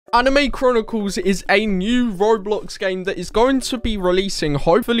Anime Chronicles is a new Roblox game that is going to be releasing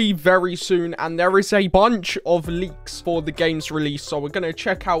hopefully very soon, and there is a bunch of leaks for the game's release, so we're going to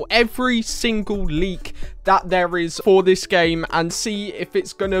check out every single leak that there is for this game and see if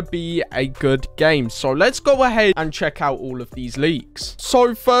it's going to be a good game. So let's go ahead and check out all of these leaks.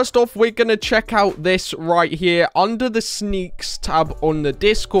 So first off, we're going to check out this right here under the sneaks tab on the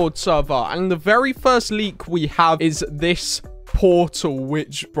Discord server, and the very first leak we have is this portal,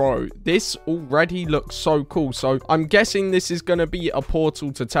 which, bro, this already looks so cool. So I'm guessing this is going to be a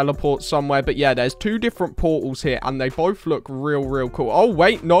portal to teleport somewhere, but yeah, there's two different portals here and they both look real cool. Oh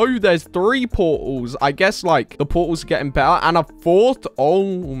wait, no, there's three portals. I guess like the portals are getting better, and a fourth.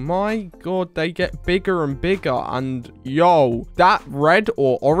 Oh my god, they get bigger and bigger, and yo, that red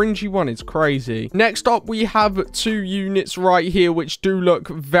or orangey one is crazy. Next up, we have two units right here which do look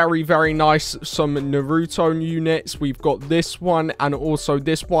very nice. Some Naruto units. We've got this one and also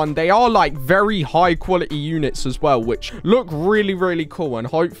this one. They are like very high quality units as well, which look really cool, and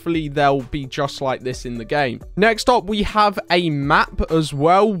hopefully they'll be just like this in the game. Next up, we have a map as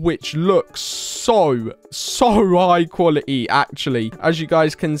well, which looks so high quality actually. As you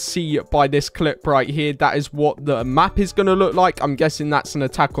guys can see by this clip right here, that is what the map is going to look like. I'm guessing that's an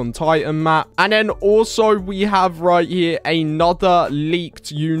Attack on Titan map. And then also we have right here another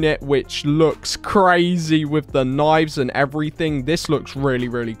leaked unit which looks crazy with the knives and everything. This looks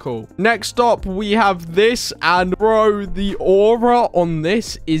really cool. Next up, we have this, and bro, the aura on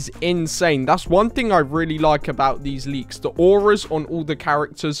this is insane. That's one thing I really like about these leaks. The auras on all the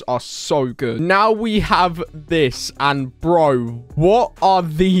characters are so good. Now we have this, and bro, what are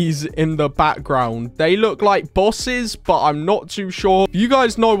these in the background? They look like bosses, but I'm not too sure. If you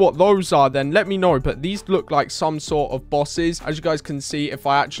guys know what those are, then let me know, but these look like some sort of bosses. As you guys can see, if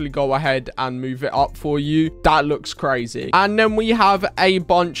I actually go ahead and move it up for you, that looks crazy. And then we have a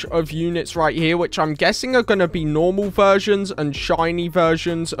bunch of units right here, which I'm guessing are going to be normal versions and shiny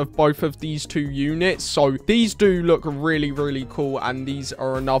versions of both of these two units. So these do look really cool, and these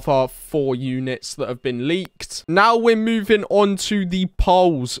are another 4 units that have been leaked. Now we're moving on to the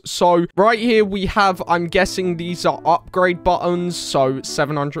poles. So right here we have, I'm guessing these are upgrade buttons, so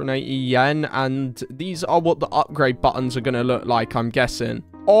 780 yen, and these are what the upgrade buttons are going to look like, I'm guessing.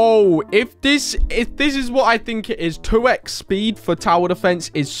 Oh, if this is what I think it is, 2x speed for tower defense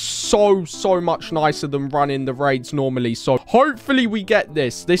is so much nicer than running the raids normally. So hopefully we get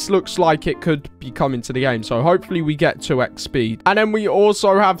this. This looks like it could be coming to the game. So hopefully we get 2x speed. And then we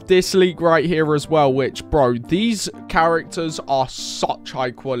also have this leak right here as well, which, bro, these characters are such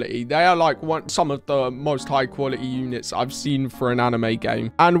high quality. They are like some of the most high quality units I've seen for an anime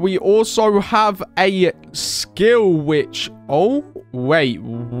game. And we also have a skill which, oh, wait,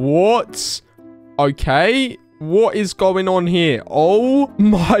 what? Okay, what is going on here? Oh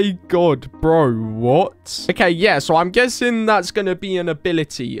my god, bro, what? Okay, yeah, so I'm guessing that's gonna be an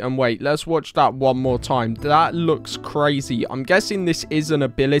ability. And wait, let's watch that one more time. That looks crazy. I'm guessing this is an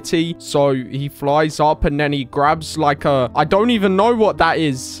ability. So he flies up and then he grabs like a, I don't even know what that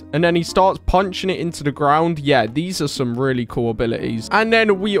is, and then he starts punching it into the ground. Yeah, these are some really cool abilities. And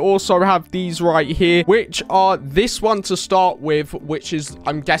then we also have these right here, which are this one to start with, which is,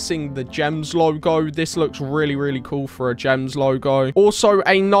 I'm guessing, the gems logo. This looks really cool for a gems logo. Also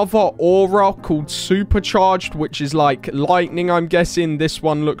another aura called supercharged, which is like lightning, I'm guessing. This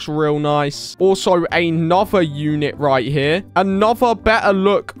one looks real nice. Also another unit right here, another better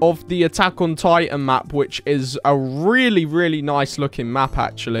look of the Attack on Titan map, which is a really nice looking map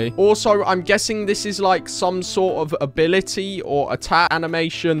actually. Also, I'm guessing this is like some sort of ability or attack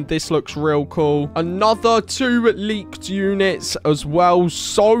animation. This looks real cool. Another 2 leaked units as well.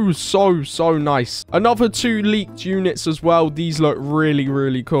 So nice. Another 2 leaked units as well. These look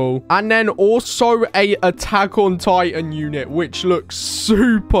really cool. And then also a Attack on Titan unit, which looks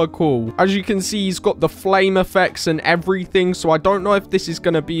super cool. As you can see, he's got the flame effects and everything, so I don't know if this is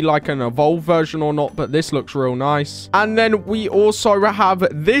going to be like an evolved version or not, but this looks real nice. And then we also have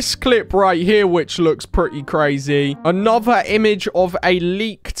this clip right here, which looks pretty crazy. Another image of a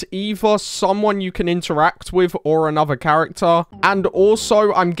leaked either someone you can interact with or another character. And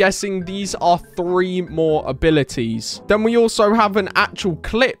also, I'm guessing these are 3 more abilities. Then we also have an actual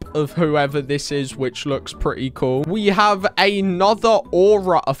clip of whoever this is, which looks pretty cool. We have another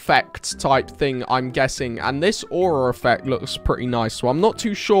aura effect type thing, I'm guessing, and this aura effect looks pretty nice. So I'm not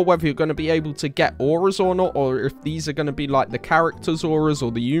too sure whether you're going to be able to get auras or not, or if these are going to be like the characters' auras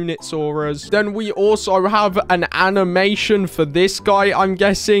or the units' auras. Then we also have an animation for this guy, I'm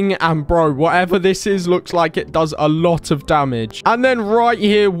guessing, and bro, whatever this is looks like it does a lot of damage. And then right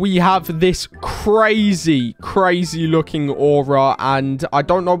here we have this crazy crazy looking aura, and I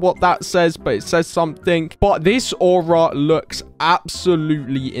don't know what that says, but it says something. But this aura looks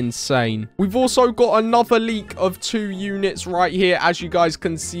absolutely insane. We've also got another leak of 2 units right here. As you guys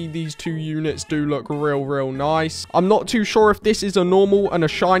can see, these 2 units do look real nice. I'm not too sure if this is a normal and a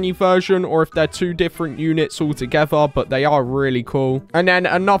shiny version, or if they're 2 different units altogether, but they are really cool. And then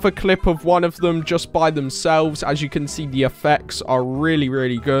another clip of one of them just by themselves. As you can see, the effects are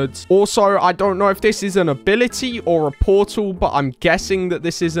really good. Also, I don't know if this is an ability or a portal, but I'm guessing that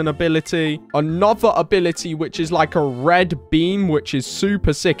this is an ability. Another ability, which is like a red beam, which is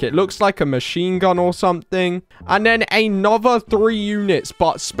super sick. It looks like a machine gun or something. And then another 3 units,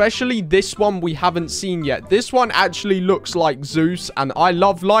 but especially this one we haven't seen yet. This one actually looks like Zeus, and I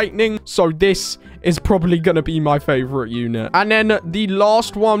love lightning, so this is probably going to be my favorite unit. And then the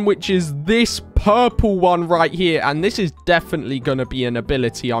last one, which is this purple one right here, and this is definitely going to be an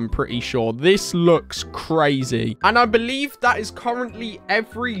ability, I'm pretty sure. This looks crazy, and I believe that is currently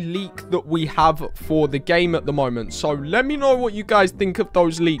every leak that we have for the game at the moment. So let me know what you guys think of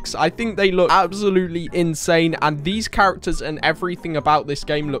those leaks. I think they look absolutely insane, and these characters and everything about this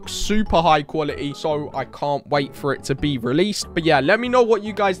game looks super high quality, so I can't wait for it to be released. But yeah, let me know what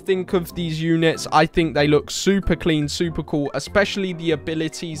you guys think of these units. I think they look super clean, super cool, especially the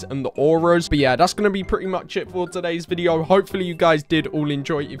abilities and the auras. But yeah, that's going to be pretty much it for today's video. Hopefully you guys did all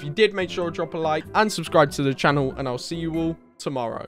enjoy. If you did, make sure to drop a like and subscribe to the channel, and I'll see you all tomorrow.